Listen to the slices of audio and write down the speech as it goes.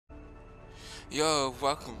Yo,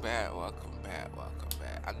 welcome back, welcome back, welcome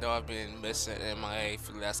back. I know I've been missing MIA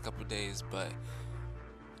for the last couple of days, but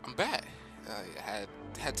I'm back. I had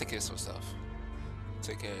to take care of some stuff,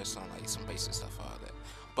 take care of some basic stuff, all that.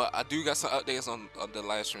 But I do got some updates on the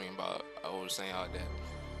live stream about I was saying all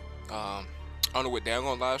that. I don't know what day I'm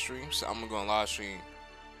gonna live stream, so I'm gonna go on live stream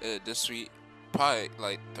this week, probably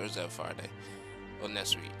like Thursday or Friday or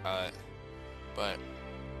next week. Alright, but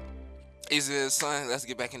easy as son. Let's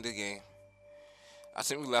get back into the game. I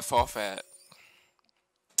think we left off at.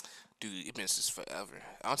 Dude, it been since forever.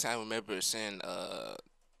 I don't think I remember seeing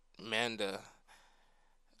Amanda.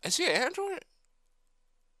 Is she an Android?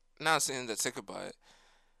 Not seeing the ticker about it.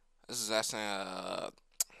 This is last time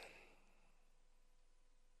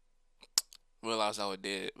realized how it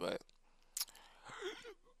did, but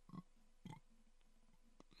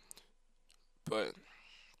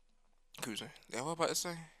cruising. Yeah, what about to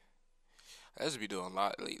say? I just be doing a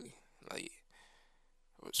lot lately. Like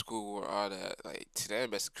with school or all that. Like today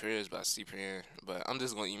best career is about CPN. But I'm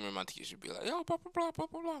just gonna email my teacher be like, yo, blah blah blah blah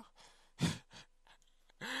blah blah.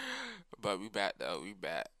 But we back though, we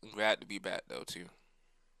back. I'm glad to be back though too.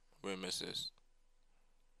 We'll miss this.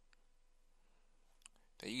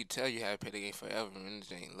 You can tell you had to play the game forever and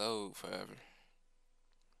it ain't load forever.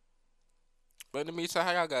 But in the meantime,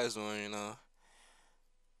 how y'all guys doing, you know?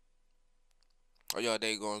 Are y'all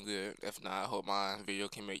day going good? If not, I hope my video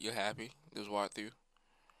can make you happy. This walkthrough.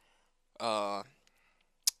 Uh,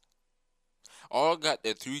 all got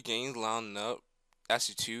the three games lined up.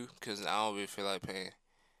 Actually two, cause I don't really feel like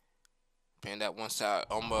paying that one side.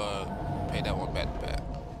 I'ma pay that one back to back.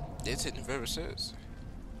 It's hitting very serious.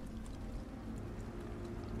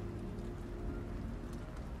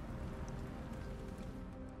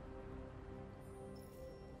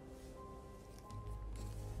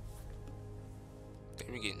 They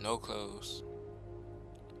be getting no clothes.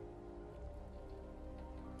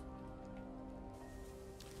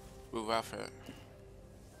 With Rafa.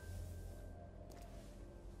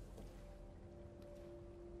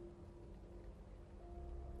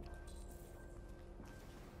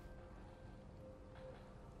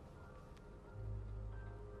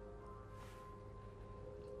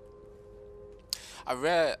 I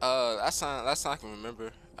read last time I can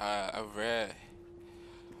remember. I read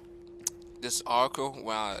this article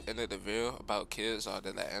when I ended the video about kids or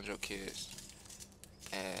the like Android kids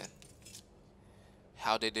and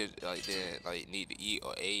how they did like need to eat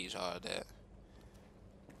or age all that.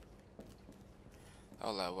 I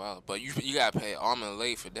was like, wow, but you gotta pay arm and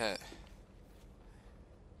leg for that.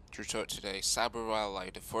 True talk today. Cyber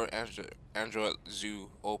Wildlife, the fourth Android Zoo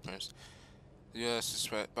opens. U.S.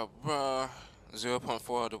 suspect blah blah blah.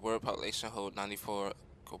 0.4 of the world population hold 94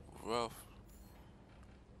 global wealth.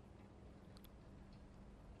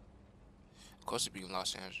 Of course, it be in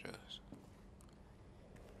Los Angeles.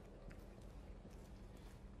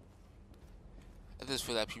 I just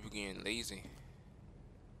feel like people getting lazy.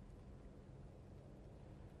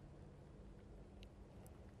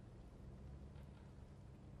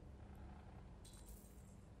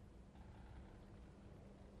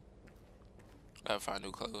 Gotta find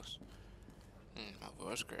new clothes. My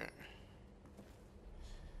voice great.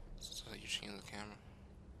 So you change the camera.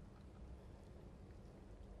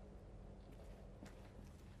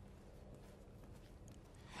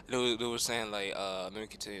 They was saying like let me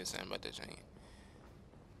continue saying about that thing.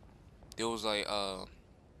 It was like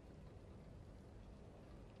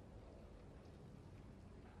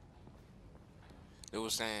they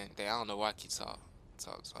was saying they I don't know why I keep talking.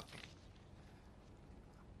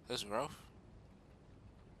 That's rough.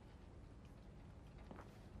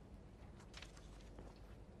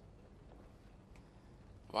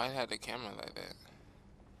 Why had the camera like that?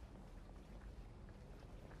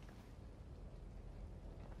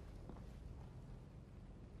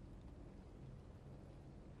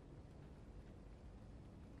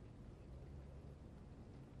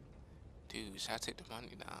 Dude, should I take the money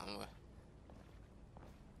down? What?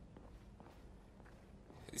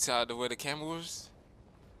 You saw the way the camera was?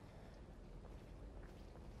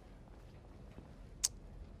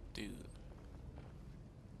 Dude.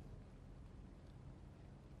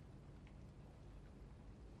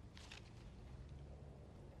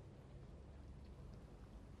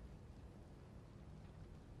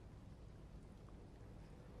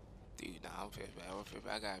 Dude, nah, I don't feel bad. I don't feel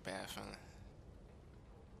bad. I got a bad feeling.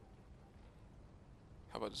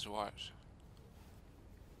 How about this watch?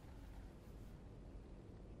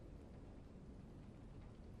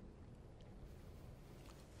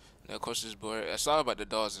 Now, of course, this boy. I saw about the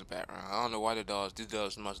dogs in the background. I don't know why these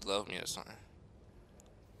dogs must love me or something.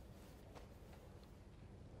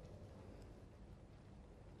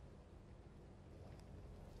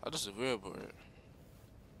 That is a real bird.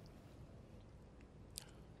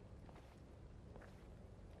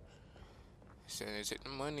 Said they take the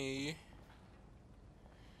money.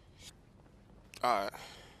 Alright.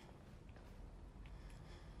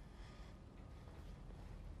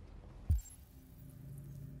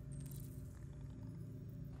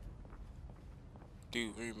 Dude,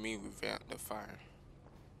 what do you mean revamp the fire?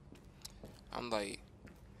 I'm like,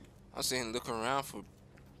 I'm sitting looking around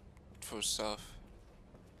for stuff.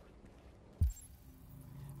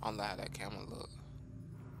 I don't like how that camera look.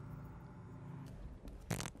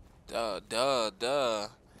 Duh.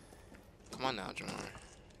 Come on now, Jamar.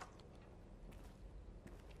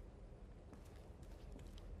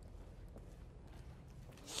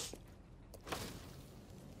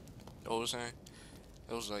 You know what I'm saying?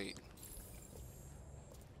 It was like,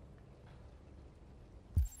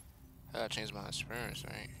 I gotta change my experience,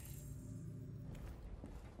 right?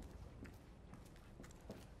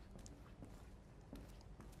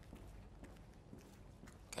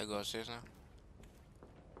 Can I go upstairs now?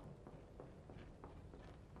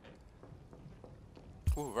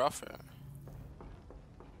 Ooh, Ralph.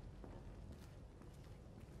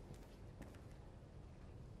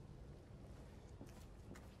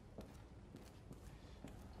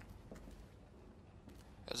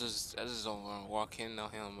 I just don't want to walk in on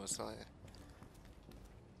him or something.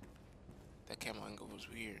 That camera angle was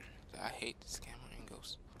weird. I hate this camera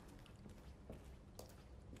angles.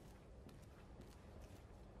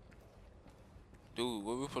 Dude,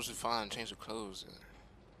 what we supposed to find? Change the clothes.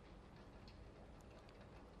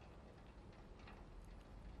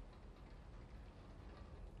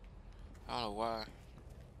 I don't know why.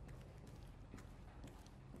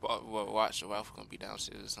 But watch, the Ralph gonna be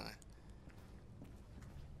downstairs or something.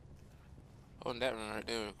 Oh, in that room right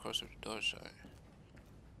there, across with the door shut.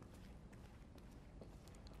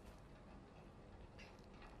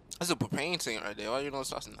 That's a propane thing right there. Why you don't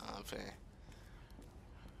start? Nah, I'm saying.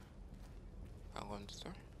 I'm going to the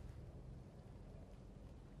store.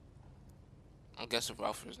 I guess if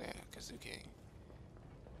Ralph is there, cause he can't.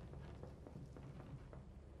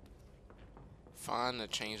 Find a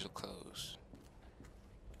change of clothes.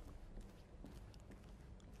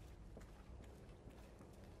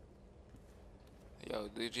 Yo,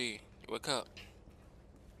 DG, wake up.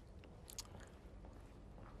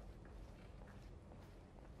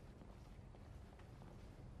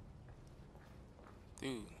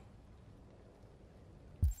 Dude.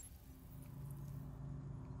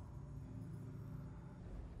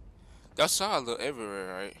 Y'all saw a little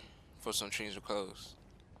everywhere, right? For some change of clothes.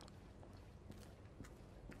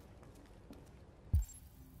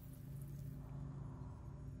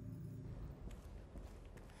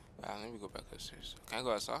 Let me go back upstairs. Can I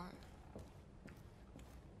go outside?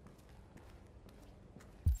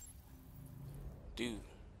 Dude,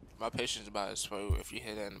 my patience about to explode if you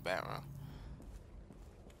hear that in the background.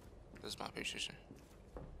 This is my patience.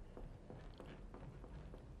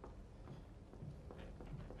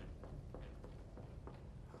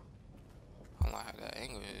 I don't like how that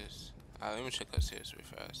angle is. Alright, let me check upstairs real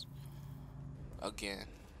fast. Again.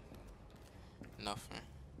 Nothing.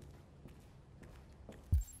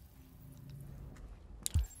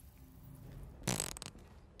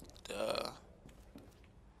 Duh.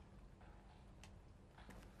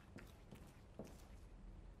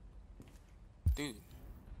 Dude.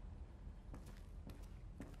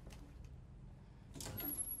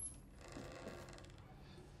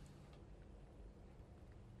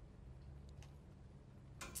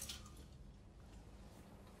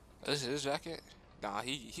 This is his jacket? Nah,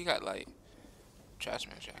 he got like trash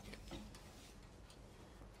man jacket.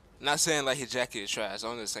 Not saying like his jacket is trash.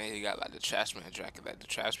 I'm just saying he got like the trash man jacket, like the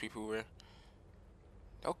trash people wear.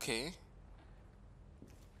 Okay.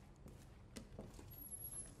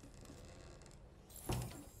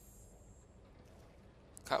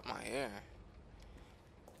 Cut my hair.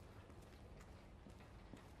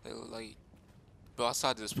 They look like. Bro, I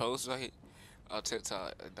saw this post right on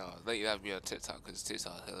TikTok. No, like that'd be on TikTok because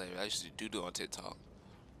TikTok is hilarious. I used to do on TikTok,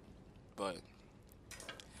 but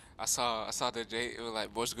I saw the day it was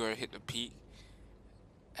like boys girl hit the peak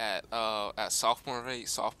at sophomore rate,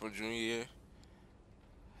 sophomore junior year.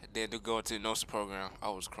 Then to go into the NOSA program, I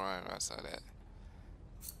was crying when I saw that.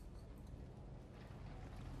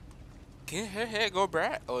 Can her hair go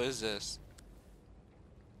back, or is this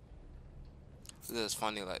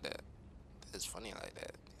funny like that? It's funny like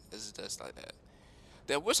that. It's just like that.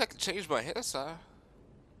 I wish I could change my hairstyle.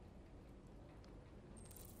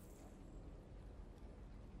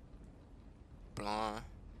 Blonde,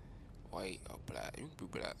 white, or black. You can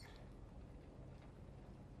be black.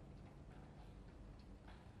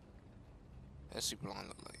 That super long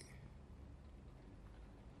look like.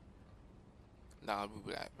 Nah, be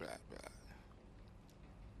black, black, black.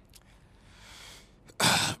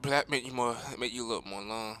 Black make you look more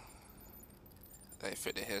long. Like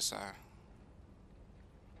fit the hairstyle.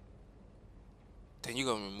 Then you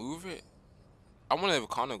gonna remove it? I wonder if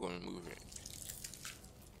Connor gonna remove it.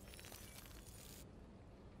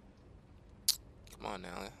 Come on now,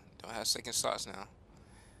 don't have second thoughts now.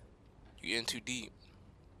 You in too deep.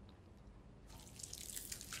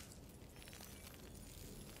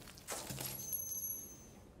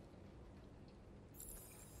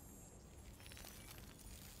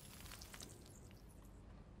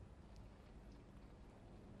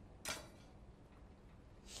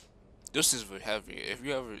 Those scissors were heavy. If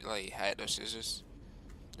you ever like had those scissors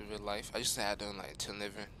in real life, I used to have them like to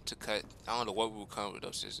living to cut. I don't know what would come with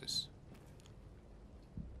those scissors.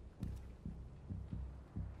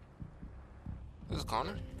 This is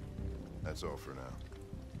Connor. That's all for now.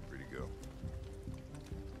 Free to go.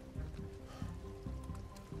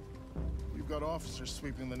 We've got officers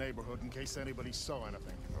sweeping the neighborhood in case anybody saw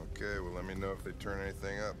anything. Okay, well let me know if they turn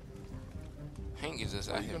anything up. Hank is just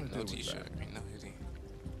What out are you here gonna with no do with t-shirt, that? no hoodie.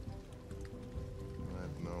 I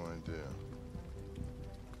have no idea.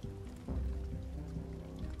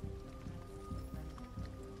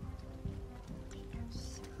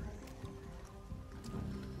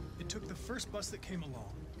 It took the first bus that came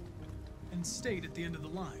along and stayed at the end of the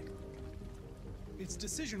line. Its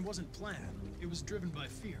decision wasn't planned, it was driven by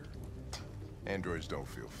fear. Androids don't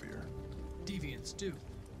feel fear. Deviants do.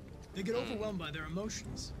 They get overwhelmed by their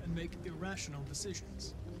emotions and make irrational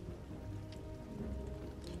decisions.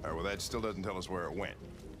 Alright, well that still doesn't tell us where it went.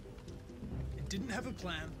 It didn't have a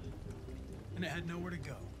plan, and it had nowhere to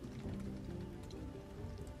go.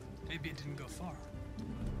 Maybe it didn't go far.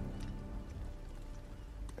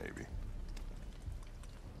 Maybe.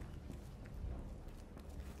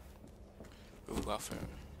 Ooh, welfare.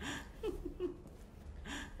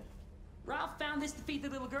 Ralph found this to feed the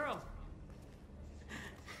little girl.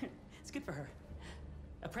 It's good for her.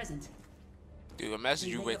 A present. Dude, imagine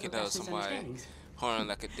We you made up waking for up past somebody misunderstandings. horning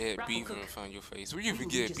like a dead Ralph will beaver in cook. front of your face. Where you even He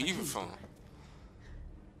will get do just like beaver humans from? do.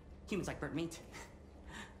 Humans like burnt meat.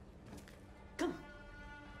 Come.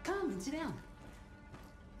 Come and sit down.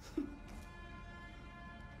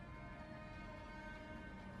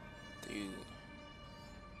 Dude.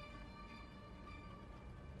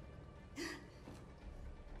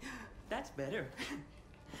 That's better.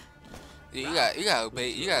 Yeah, Ralph, you gotta obey.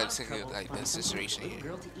 You gotta Ralph's take it trouble like finds this some situation little here.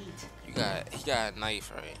 girl to eat. He got a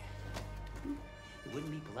knife, right? It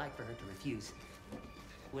wouldn't be polite for her to refuse,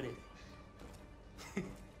 would it?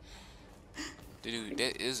 Dude,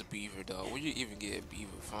 that is a beaver, though. Where you even get a beaver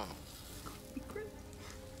from?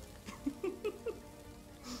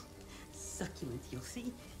 Succulent, you'll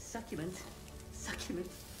see. Succulent. Succulent.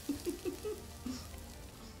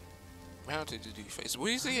 How did you do face? What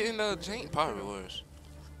do you see in the Jane Power Wars?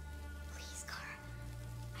 Please, Car.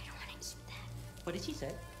 I don't want to eat that. What did she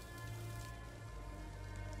say?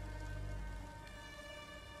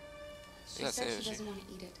 She Yeah, said say she it, doesn't want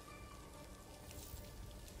to eat it.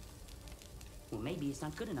 Well, maybe it's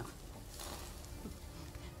not good enough.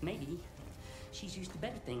 Maybe she's used to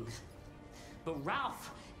better things. But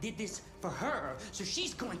Ralph did this for her, so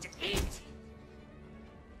she's going to eat.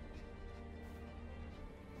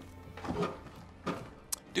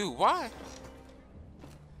 Dude, why?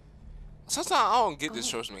 Sometimes I don't get this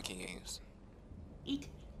choice making games. Eat.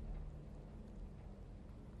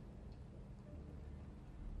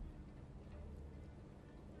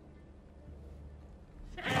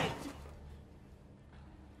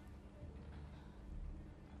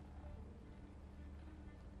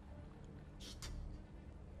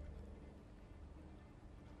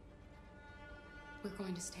 We're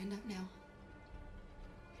going to stand up now.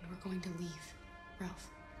 And we're going to leave,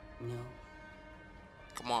 Ralph. No,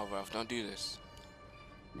 Come on, Ralph, don't do this.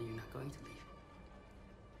 no, you're not going to leave.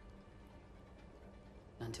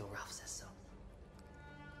 Not until Ralph says so.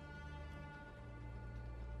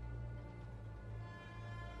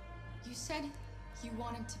 You said you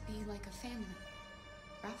wanted to be like a family,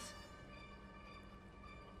 Ralph.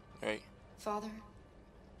 Right? Father,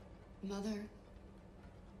 mother,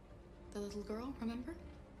 the little girl, remember?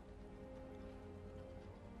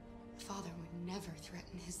 Father would never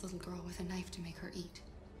threaten his little girl with a knife to make her eat.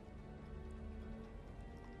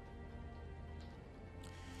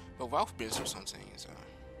 But Ralph been through something, so.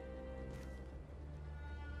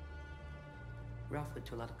 Ralph went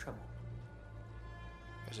to a lot of trouble.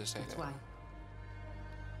 Let's just say That's that. why.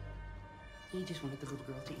 He just wanted the little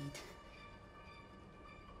girl to eat.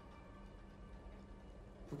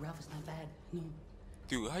 But Ralph is not bad. No.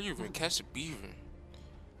 Dude, how you even catch a beaver?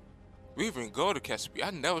 We even go to catch a beaver.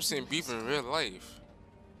 I never seen beaver in real life.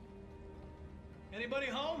 Anybody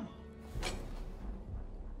home?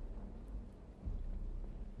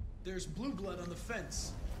 There's blue blood on the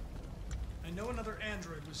fence. I know another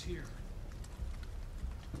android was here.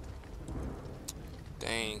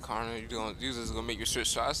 Dang, Connor, you just gonna make your switch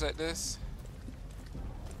shots at this?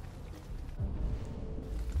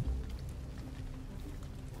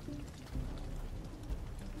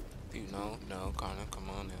 Dude, no, Connor, come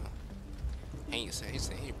on now. He saying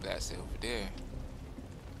he blasted over there.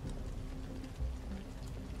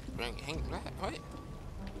 Bring Hank Black, what?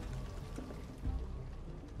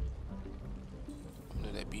 I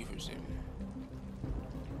know that beaver's in there.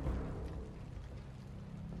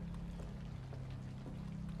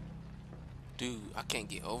 Dude, I can't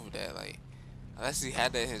get over that. Like, unless he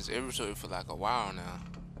had that in his inventory for like a while now.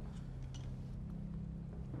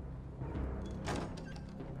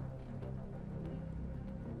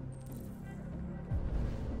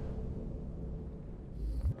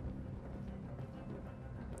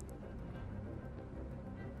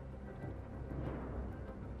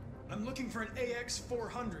 I'm looking for an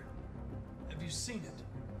AX-400. Have you seen it?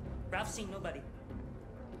 Ralph's seen nobody.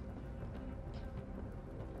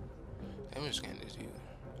 Let me scan this dude.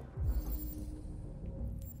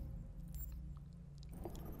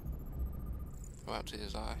 What happened to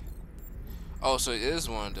his eye? Oh, so it is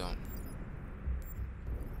one of them.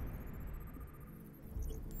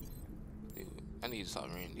 Dude, I need to start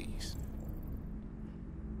reading these.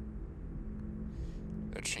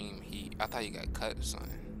 Extreme heat. I thought you got cut or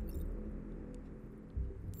something.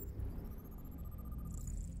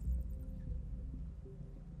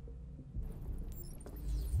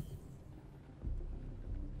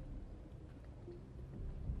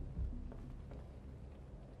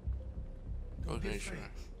 Don't be Okay, afraid. sure.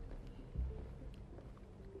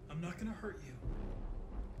 I'm not gonna hurt you.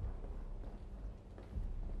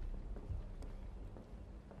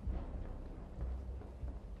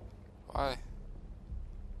 Why?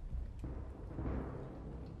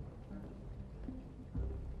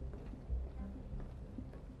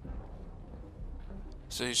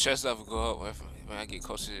 So his chest level go up when I get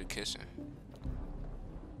closer to the kitchen.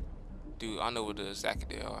 Dude, I know what the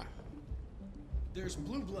exactly they are. There's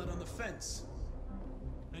blue blood on the fence.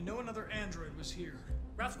 I know another android was here.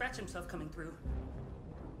 Ralph scratched himself coming through.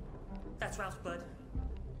 That's Ralph's blood.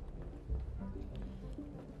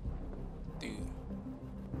 Dude.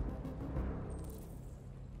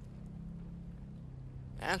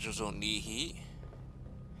 Androids don't need heat.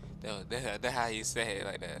 That's how he said it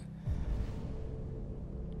like that.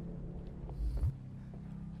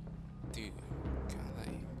 Dude, kinda like.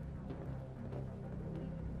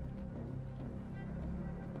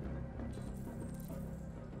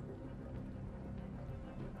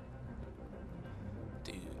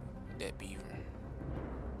 Dude, that beaver.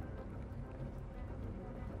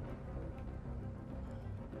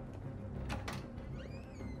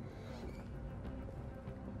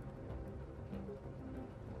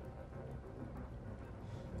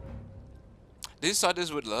 Did you start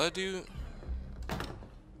this with love, dude?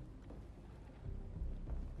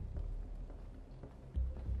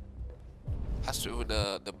 I started with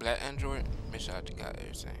the black android. Make sure I got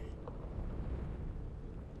everything.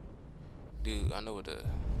 Dude, I know what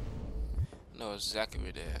I know exactly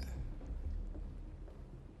where they're at.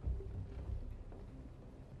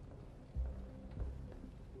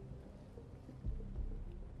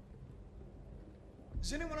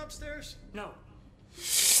 Is anyone upstairs? No.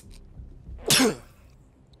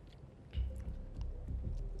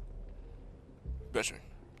 Better.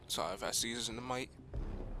 Sorry if I see this in the mic.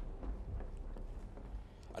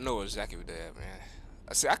 I know exactly what they're at, man.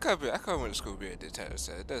 I see. I could went to school being a detective.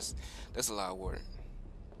 So that's a lot of work.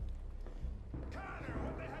 Connor,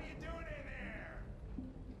 what the hell you doing in there?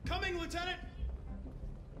 Coming, Lieutenant!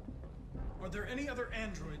 Are there any other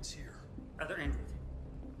androids here? Other android.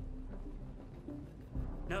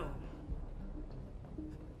 No.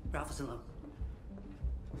 Ralph is alone.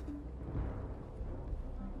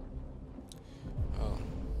 Oh.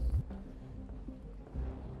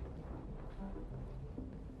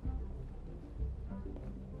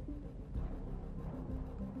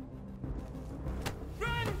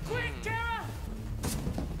 Run, quick, Tara!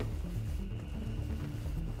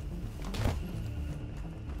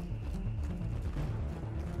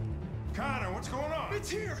 Connor, what's going on? It's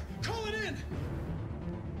here! Call it in!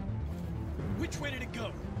 Which way did it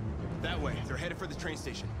go? That way. They're headed for the train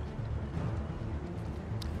station.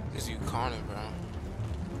 This you Connor, bro.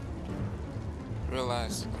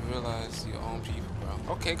 Realize your own people,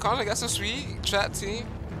 bro. Okay, Connor got some sweet chat team.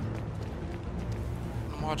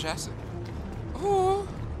 Lamar Jackson. Ooh,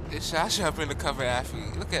 this shot should have been the cover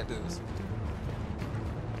athlete. Look at this.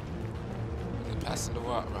 They're passing the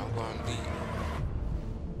rock around going deep.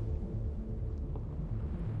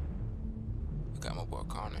 Look at my boy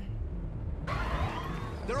Connor.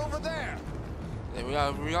 They're over there.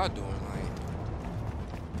 Yeah, we are doing like.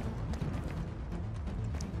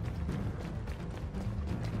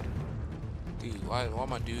 Dude, why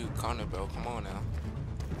my dude Connor, bro? Come on now.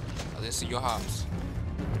 Let's see your hops.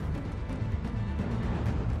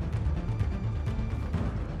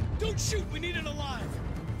 Don't shoot! We need it alive!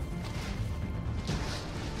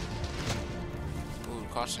 Ooh,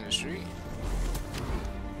 caution the street.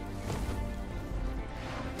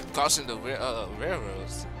 Caution the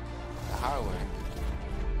railroads. The highway.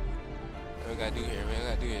 What we gotta do here? What we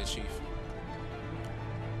gotta do here, Chief?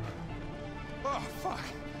 Oh, fuck.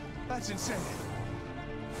 That's insane.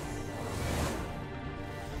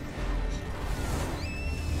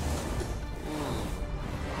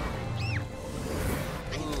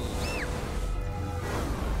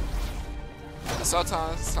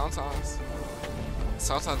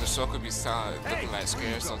 Sometimes the show could be looking like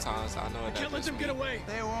scared. Sometimes I know that. Can't let them get away.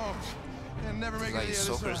 They won't. They'll never make it Like to the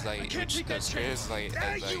other Soaker's side. like can't take that scares like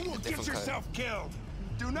Hey, like you will a get different cut. yourself killed.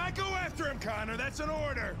 Do not go after him, Connor. That's an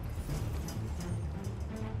order.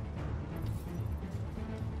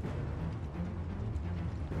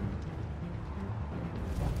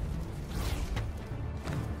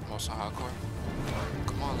 Also hardcore.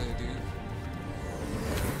 Come on, little dude.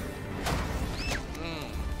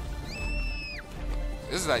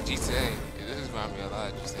 This is like GTA. This reminds me a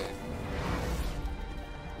lot of GTA.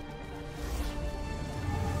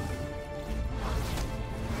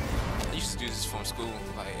 I used to do this from school,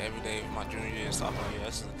 like every day my junior year and sophomore year.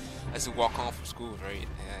 I used to walk home from school, right?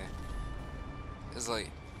 And it's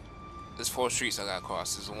like, there's 4 streets I gotta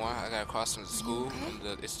cross. There's one I gotta cross from the school,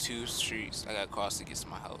 and it's 2 streets I gotta cross to get to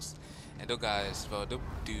my house. And those guys, bro, those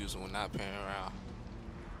dudes were not playing around.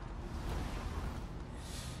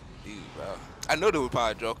 Dude, bro. I know they were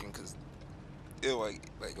probably joking because they were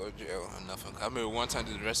like go to jail or nothing. I remember one time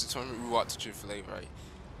the rest of the tournament, we walked to Chick-fil-A, right?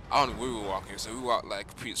 I don't know where we were walking, so we walked like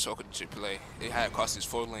complete circle to Chick-fil-A. They had across this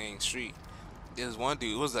 4-lane street. There's one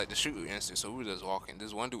dude, it was like the street instant, so we were just walking.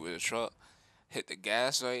 There's one dude with a truck, hit the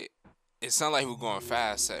gas, right? It sounded like he was going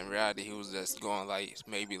fast, but in reality, he was just going like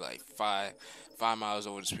maybe like 5 miles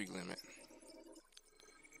over the speed limit.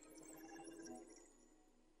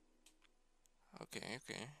 Okay.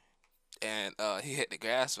 And he hit the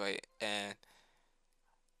gas, right? And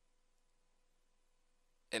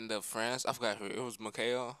the friends, I forgot who it was.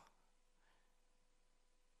 Mikhail.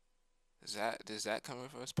 Is that coming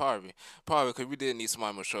first? Probably because we did need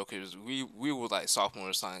somebody more sure because we were like sophomore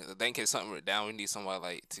or something. I think if something went down, we need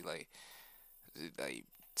somebody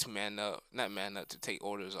to man up, not man up, to take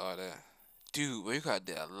orders, all that. Dude, we gotta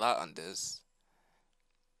do a lot on this.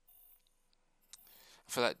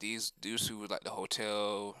 I feel like these dudes who were like the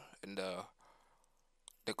hotel and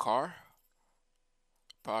the car,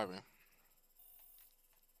 probably.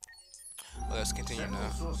 Well, let's continue Several now.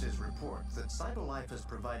 sources report that CyberLife has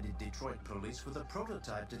provided Detroit police with a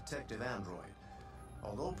prototype detective android.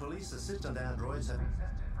 Although police assistant androids have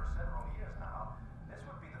existed for several years now, this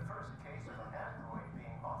would be the first case of an android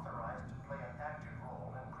being authorized to play an active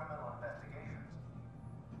role in criminal investigations.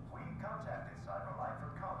 We contacted CyberLife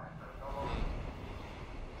for comment, but no longer.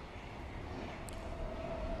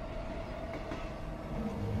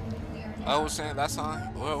 I was saying last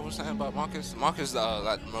time, what I was saying about Marcus? Marcus,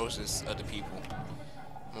 like Moses of the people.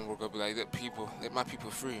 And we're gonna be like, let my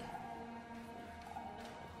people free.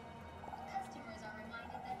 Customers are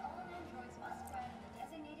reminded that all androids must ride in the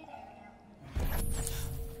designated area.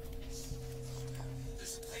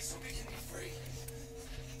 This place will make me free.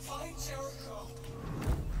 Find Jericho.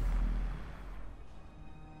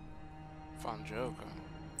 Find Jericho.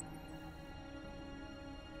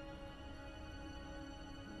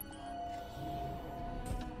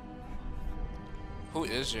 Who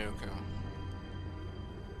is Jericho?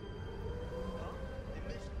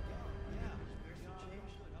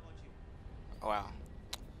 Oh, wow.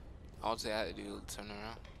 All they had to do was turn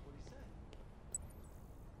around.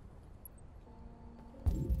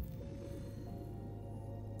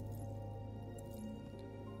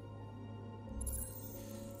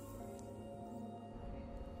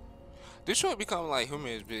 Detroit become like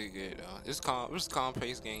Human is really good though. It's a calm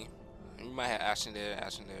paced game. You might have action there.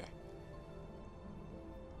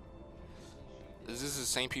 Is this the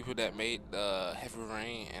same people that made Heavy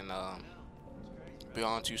Rain and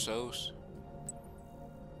Beyond Two Souls?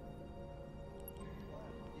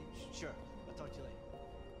 Sure. I'll talk to you later.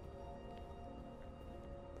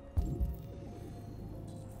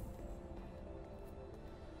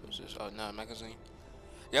 What's this? Oh, no, magazine.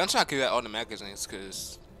 Yeah, I'm trying to get out all the magazines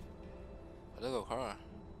because I love a car.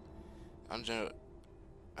 Andrew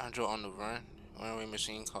on the run. Runaway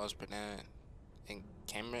machine calls Banana in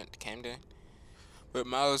Camden. With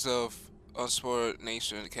miles of unexplored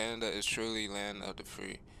nation, Canada is truly land of the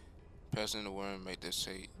free. President of the world made this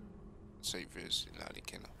safe visit United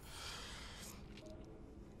Kingdom.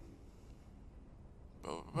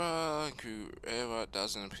 Crew, every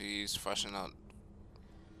dozen please freshen out.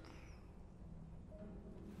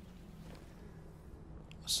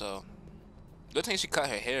 So, good thing she cut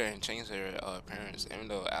her hair and changed her appearance, even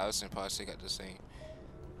though Allison probably still got the same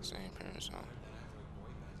appearance on.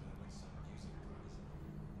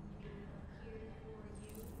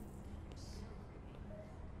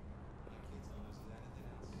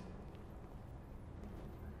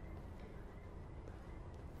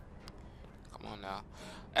 Come on now.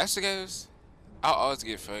 Actually, guys, I'll always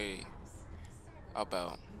get afraid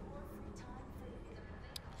about.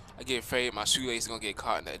 I get afraid my shoelace is gonna get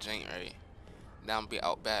caught in that joint, right? Now I'm gonna be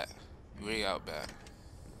out back. Really out back.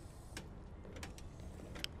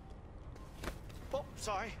 Oh,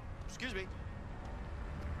 sorry. Excuse me.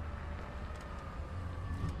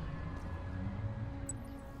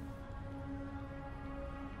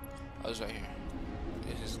 I was right here.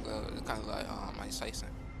 This is kind of like Mike Tyson.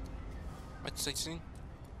 Mike Tyson?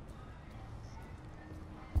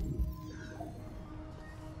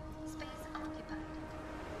 Space occupied.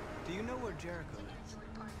 Do you know where Jericho is?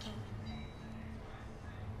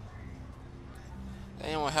 They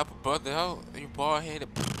ain't wanna help a brother out. You bald headed.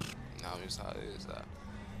 No, it's how it is. The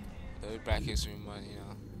Black History Month, you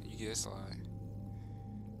know, you get a slide.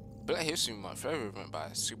 Black History Month, February went by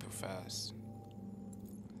super fast.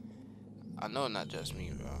 I know not just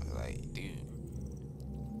me, bro. Like, dude.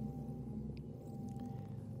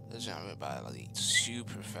 This jump went by like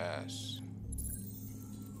super fast.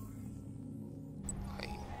 Like,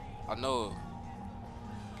 I know.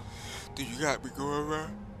 Dude, you got me going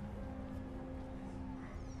around.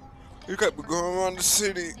 You got me going around the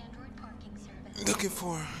city looking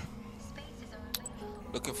for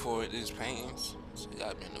these paintings. So you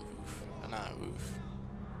got me in the roof. Not a roof.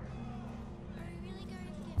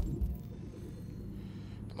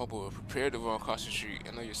 My boy prepared to run across the street.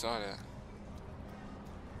 I know you saw that.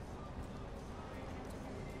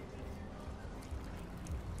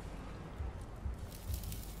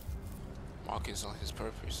 Marcus on his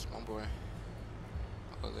purpose, my boy.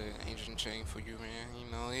 All the ancient chain for you, man. You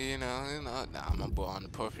know. Nah, my boy on the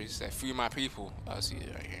purpose that free my people. I see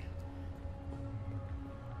it right here.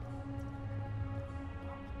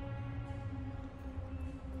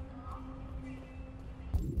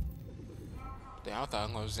 Damn, I thought I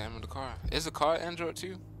was gonna examine the car. Is the car Android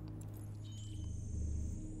too?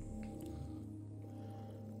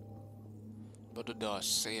 But the dogs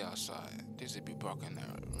stay outside. This would be broken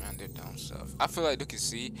around their dumb stuff. I feel like they can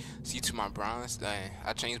see to my bronze.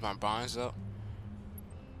 I changed my bronze up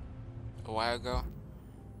a while ago.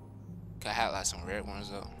 I had like some red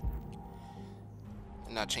ones up.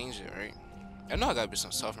 And I changed it, right? I know I gotta be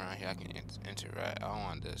some stuff around here I can enter, right? I don't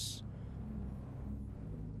want this.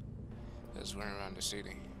 That's running around the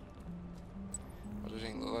city. What does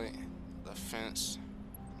it look like? The fence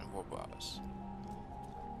and robots.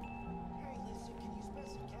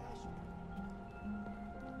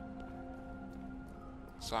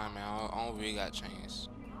 Sorry, man. I don't really got chains.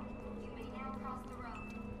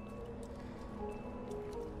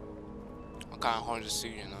 I'm kind of hard to see,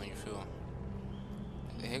 you know. You feel?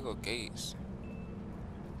 Here go gates.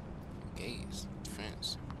 Gates,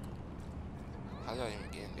 fence. How y'all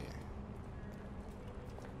even get in there?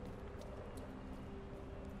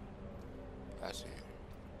 That's it.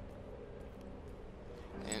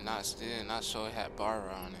 And not sure it had bar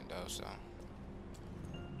on it though, so.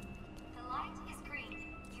 The light is green.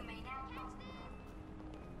 You may now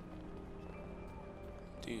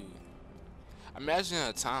Dude, imagine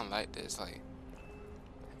a time like this, like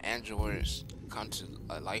androids come to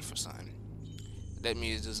life or something. That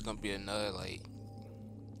means there's gonna be another like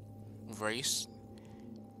race.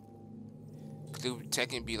 Cause they would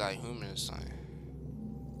technically be like humans or something,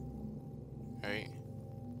 right?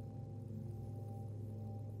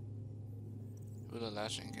 Where the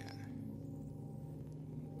lashing at?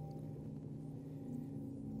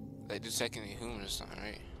 Like they're technically humans or something,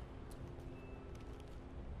 right?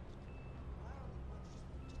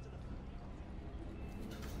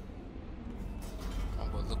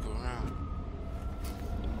 Look around.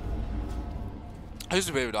 I used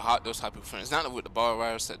to be able to hop those type of friends. Not with the bar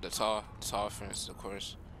wires, the tall friends, of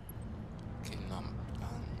course. Okay, no, I'm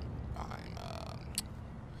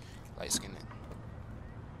light skinned.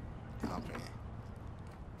 I'm pretty.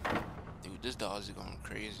 Dude, this dog is going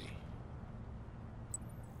crazy.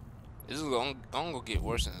 This is gonna get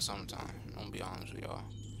worse in the summertime. I'm gonna be honest with y'all.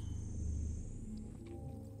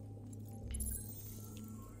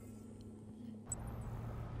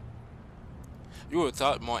 You would have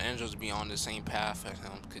thought more angels would be on the same path as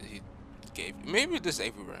him, because he gave. Maybe this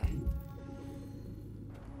everywhere.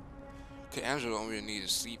 Because Angela don't really need to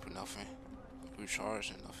sleep or nothing,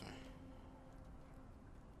 recharge or nothing.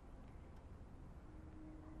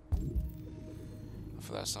 I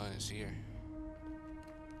feel like something's here.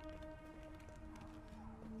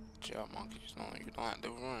 Chill out, monkeys. No, you don't have to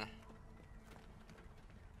run.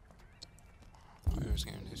 I was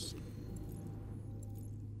getting this.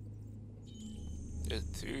 There's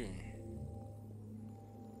two.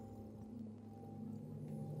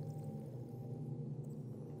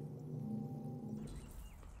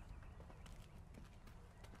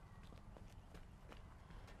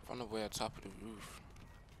 Found a way on top of the roof.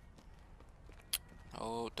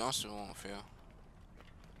 Oh, dumpster won't fail.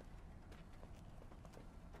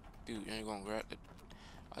 Dude, you ain't gonna grab the.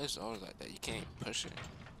 I just always like that. You can't push it.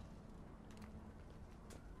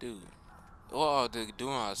 Dude. Oh, they're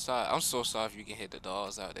doing outside. I'm so sorry if you can hit the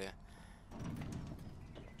dogs out there.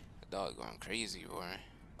 The dog going crazy, boy.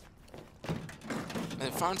 And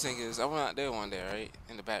the fun thing is, I went out there one day, right?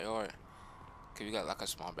 In the backyard. Cause we got like a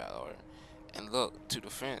small backyard. And look to the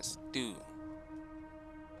fence. Dude.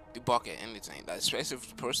 They bark at anything. Like, especially if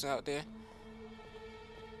there's a person out there.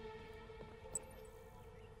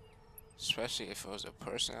 Especially if it was a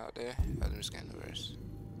person out there. I'm just getting worse.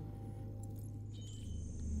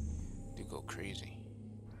 They go crazy.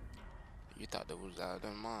 You thought that was out of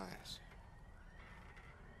their minds.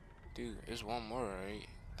 Dude, there's one more, right?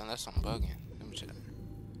 Unless I'm bugging. Let me check.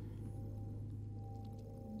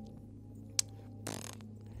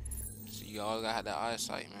 So you all gotta have that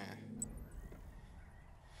eyesight, man.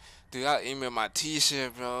 Dude, I emailed my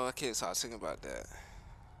t-shirt, bro. I can't stop thinking about that.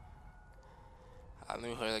 I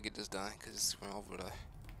knew her to get this done because it's went over the.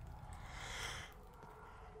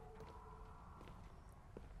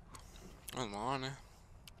 Good morning.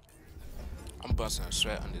 I'm busting a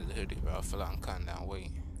sweat under the hoodie, bro. I feel like I'm cutting down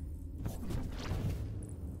weight.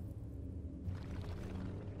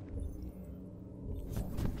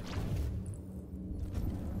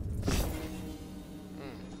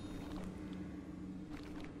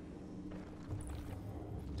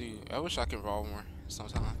 Dude, I wish I could roll more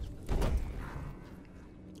sometimes.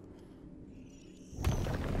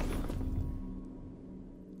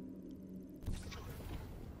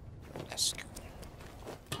 That's good.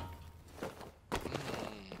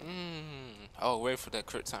 Oh, wait for that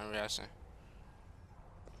crit time reaction.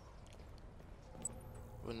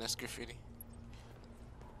 When that's graffiti.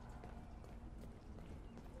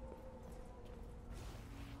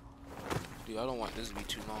 Dude, I don't want this to be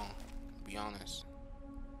too long, to be honest.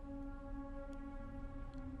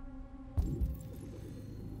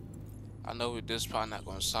 I know this is probably not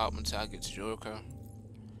gonna stop until I get to Jericho.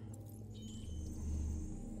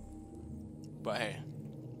 But hey,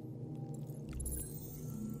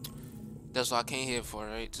 that's what I came here for,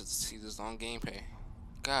 right? To see this long gameplay.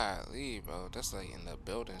 Golly, bro, that's like in the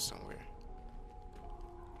building somewhere.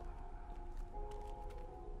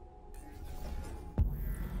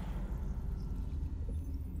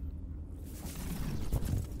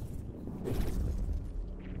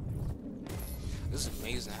 It's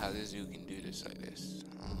amazing how this dude can do this like this.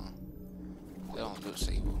 They don't look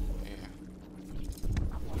stable. Yeah.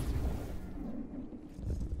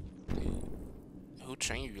 Dude, who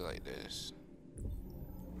trained you like this?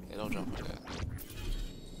 They don't jump with that.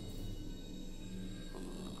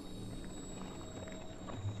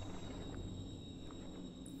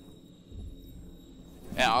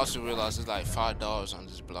 And I also realized there's like $5 on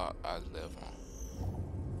this block I live on.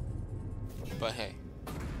 But hey,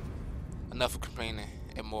 enough of complaining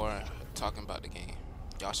and more talking about the game.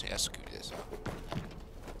 Y'all should execute this out.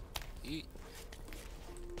 Yeet.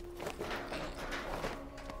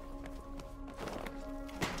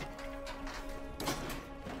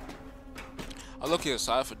 I look here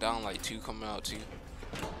aside for Down Light 2 coming out too.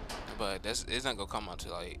 But it's not gonna come out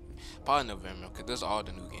till like probably November, cause there's all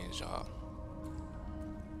the new games, y'all.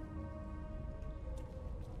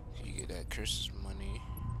 You get that Christmas money.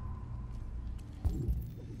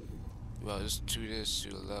 Well, just to this to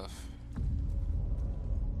the left.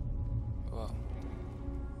 Wow.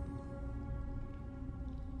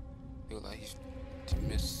 It look like he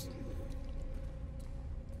missed.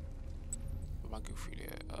 Where my goofy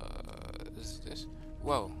there? This.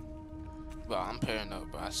 Whoa. Bro, I'm pairing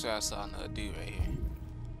up, bro. I swear I saw another dude right here.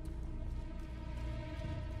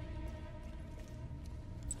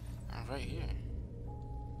 I'm right here.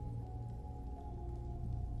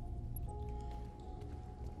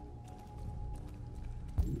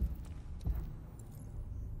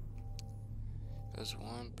 There's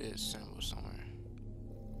one bit symbol somewhere.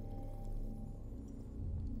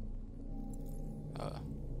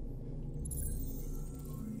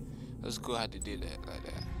 That's cool how they did that like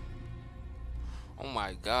that. Oh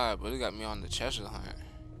my god, but it got me on the treasure hunt.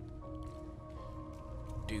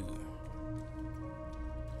 Dude.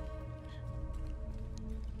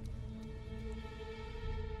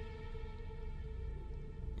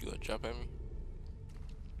 You gonna jump at me?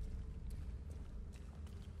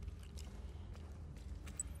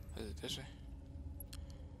 Is it this way?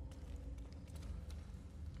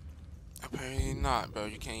 Apparently not, bro.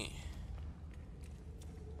 You can't.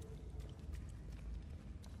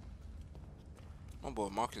 My boy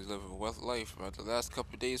Marcus living a wealth life, bro. The last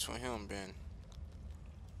couple of days for him been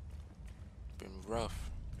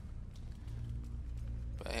rough.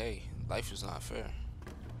 But hey, life is not fair.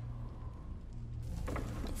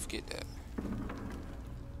 Don't forget that.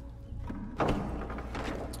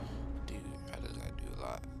 Dude, I just gotta do a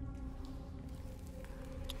lot.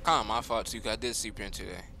 Kinda my fault too, 'cause I did sleep in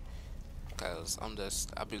today. 'Cause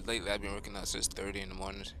I've been working out since 30 in the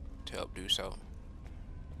morning to help do so.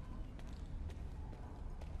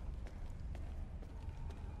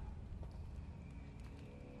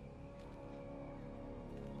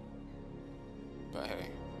 But hey.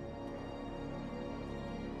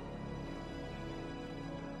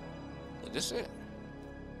 Is this it?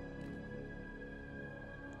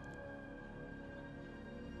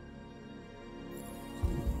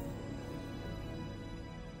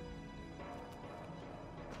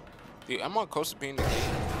 Dude, I'm on close to being the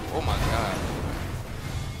game. Oh my god.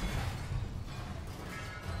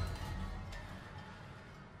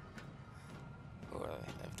 Boy,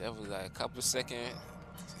 if that was like a couple seconds,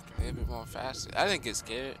 a little bit more faster. I didn't get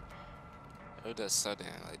scared. It was just sudden,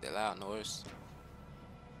 like the loud noise.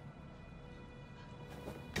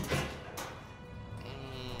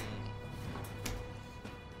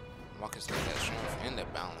 Marcus got that strength and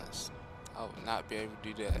that balance. I would not be able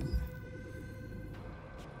to do that.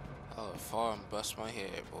 I would fall and bust my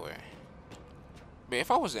head, boy. But if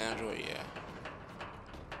I was an android, yeah.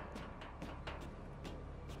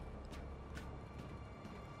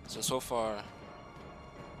 So far.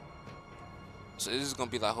 So this is gonna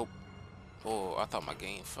be like oh, I thought my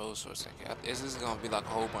game froze for a second. This is gonna be like a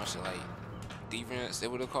whole bunch of like deviants, they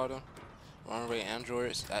would have called them, runaway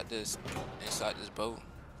androids at this inside this boat.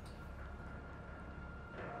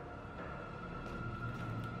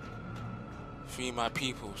 Free my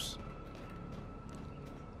peoples.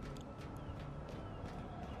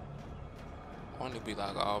 I want to be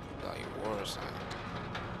like all like war or something.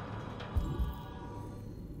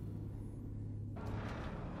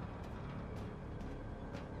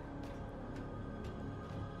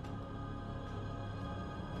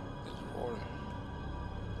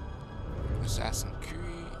 Assassin's Creed.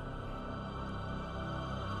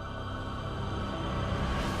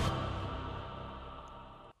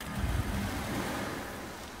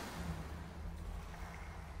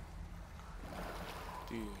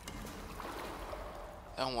 Dude.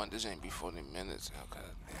 I don't want this ain't be 40 minutes. Okay.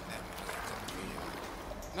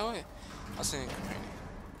 No way. I seen complaining.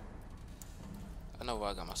 I know what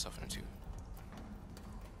I got myself into.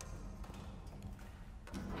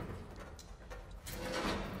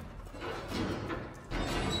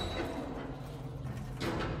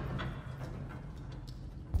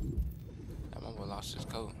 His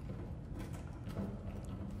coat.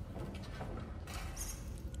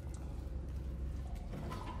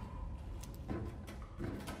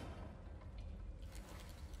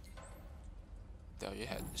 Though you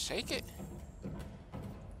had to shake it.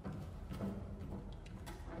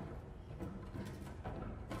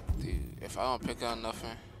 Dude, if I don't pick up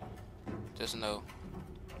nothing, just know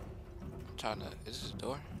I'm trying to. Is this a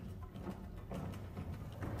door?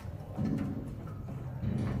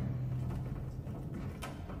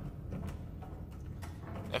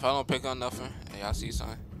 If I don't pick on nothing, and y'all see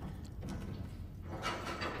something,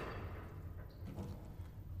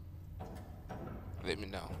 let me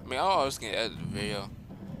know. I mean, I always can edit the video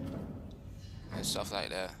and stuff like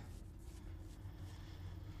that,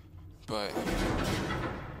 but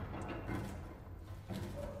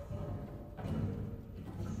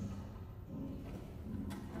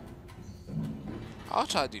I'll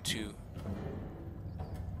try to do two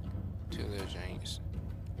little drinks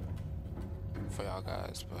for y'all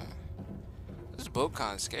guys, but this boat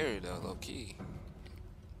kind of scary though, low key.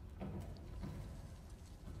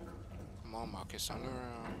 Come on, Marcus, turn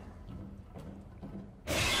around.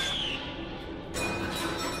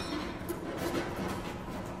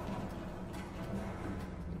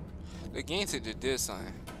 The game said you did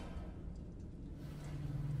something.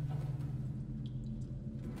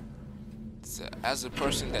 as a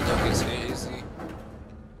person that don't get scared easy,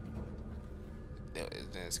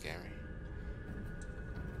 it didn't scare me.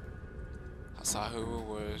 I saw who it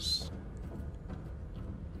was.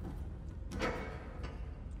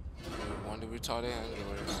 One of the retarded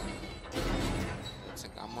androids. I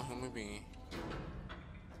think I'm a human being.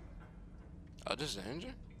 Oh, this is the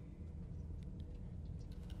engine?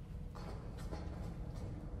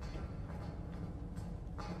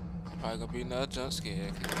 Probably gonna be another jump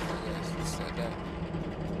scare.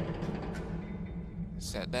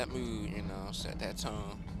 Set that mood, you know, set that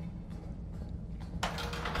tone.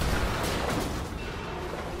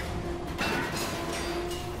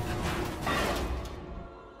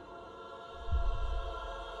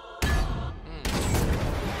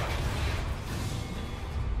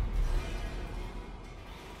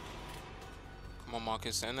 Come on,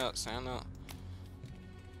 Marcus, stand up, stand up.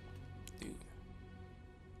 Dude.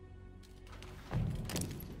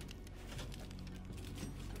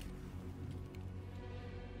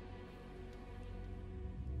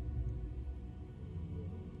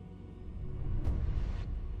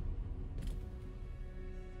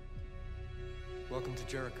 Welcome to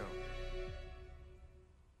Jericho.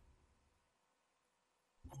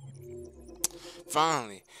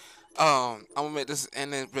 Finally. I'm gonna make this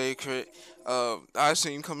ending very quick. I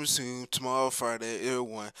stream coming soon tomorrow, Friday,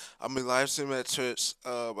 everyone. I'm gonna live stream at church.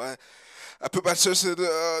 I put my church in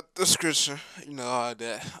the description. You know all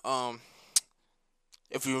that.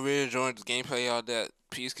 If you're really enjoying the gameplay, all that,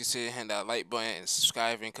 please consider hitting that like button and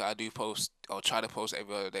subscribing. Cause I do post or try to post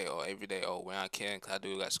every other day or every day or when I can. Cause I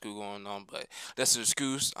do got school going on, but that's an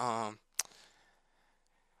excuse.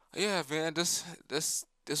 Yeah, man. This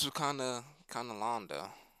was kind of long though.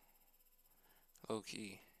 Low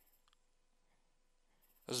key.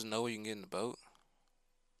 There's no way you can get in the boat.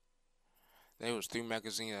 There was 3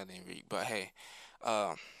 magazines I didn't read, but hey,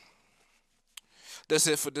 that's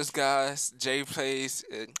it for this, guys. Jay Plays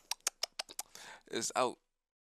is out.